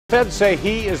Feds say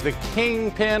he is the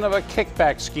kingpin of a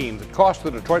kickback scheme that cost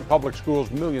the Detroit Public Schools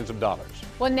millions of dollars.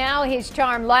 Well, now his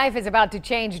charmed life is about to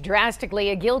change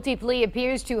drastically. A guilty plea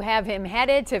appears to have him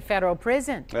headed to federal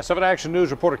prison. 7 Action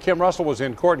News reporter Kim Russell was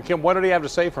in court. And Kim, what did he have to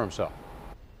say for himself?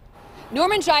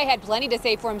 Norman Shy had plenty to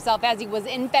say for himself as he was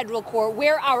in federal court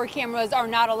where our cameras are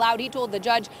not allowed. He told the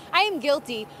judge, I am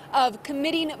guilty of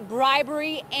committing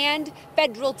bribery and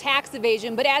federal tax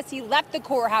evasion. But as he left the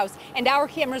courthouse and our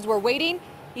cameras were waiting,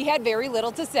 he had very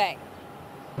little to say.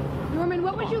 Norman,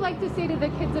 what would you like to say to the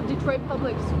kids of Detroit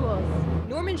Public Schools?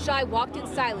 Norman Shy walked in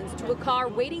silence to a car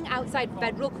waiting outside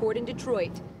federal court in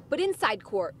Detroit. But inside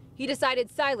court, he decided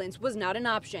silence was not an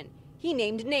option. He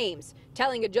named names,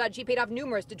 telling a judge he paid off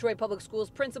numerous Detroit Public Schools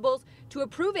principals to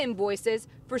approve invoices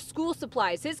for school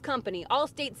supplies his company,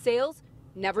 Allstate Sales,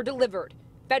 never delivered.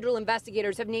 Federal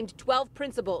investigators have named 12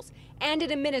 principals and an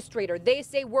administrator they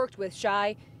say worked with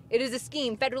Shy. It is a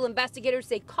scheme federal investigators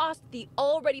say cost the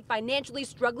already financially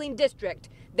struggling district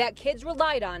that kids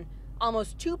relied on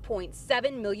almost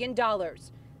 $2.7 million.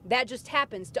 That just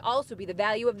happens to also be the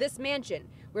value of this mansion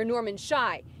where Norman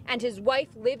Shy and his wife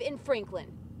live in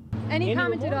Franklin. Any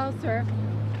comment at all, sir?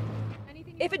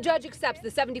 If a judge accepts the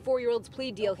 74-year-old's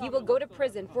plea deal, he will go to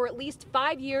prison for at least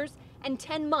 5 years and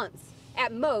 10 months,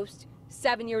 at most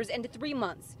 7 years and 3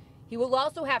 months. He will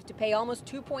also have to pay almost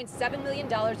 $2.7 million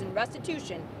in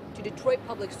restitution to Detroit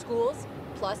Public Schools,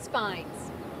 plus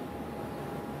fines.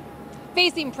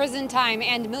 Facing prison time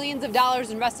and millions of dollars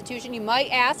in restitution, you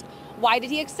might ask, why did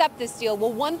he accept this deal?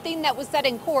 Well, one thing that was said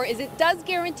in court is it does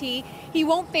guarantee he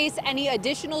won't face any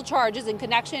additional charges in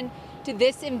connection to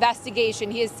this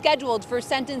investigation. He is scheduled for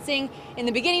sentencing in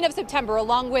the beginning of September,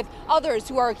 along with others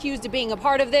who are accused of being a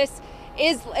part of this,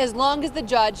 as long as the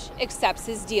judge accepts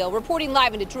his deal. Reporting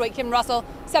live in Detroit, Kim Russell,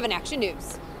 7 Action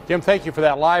News. Kim, thank you for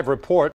that live report.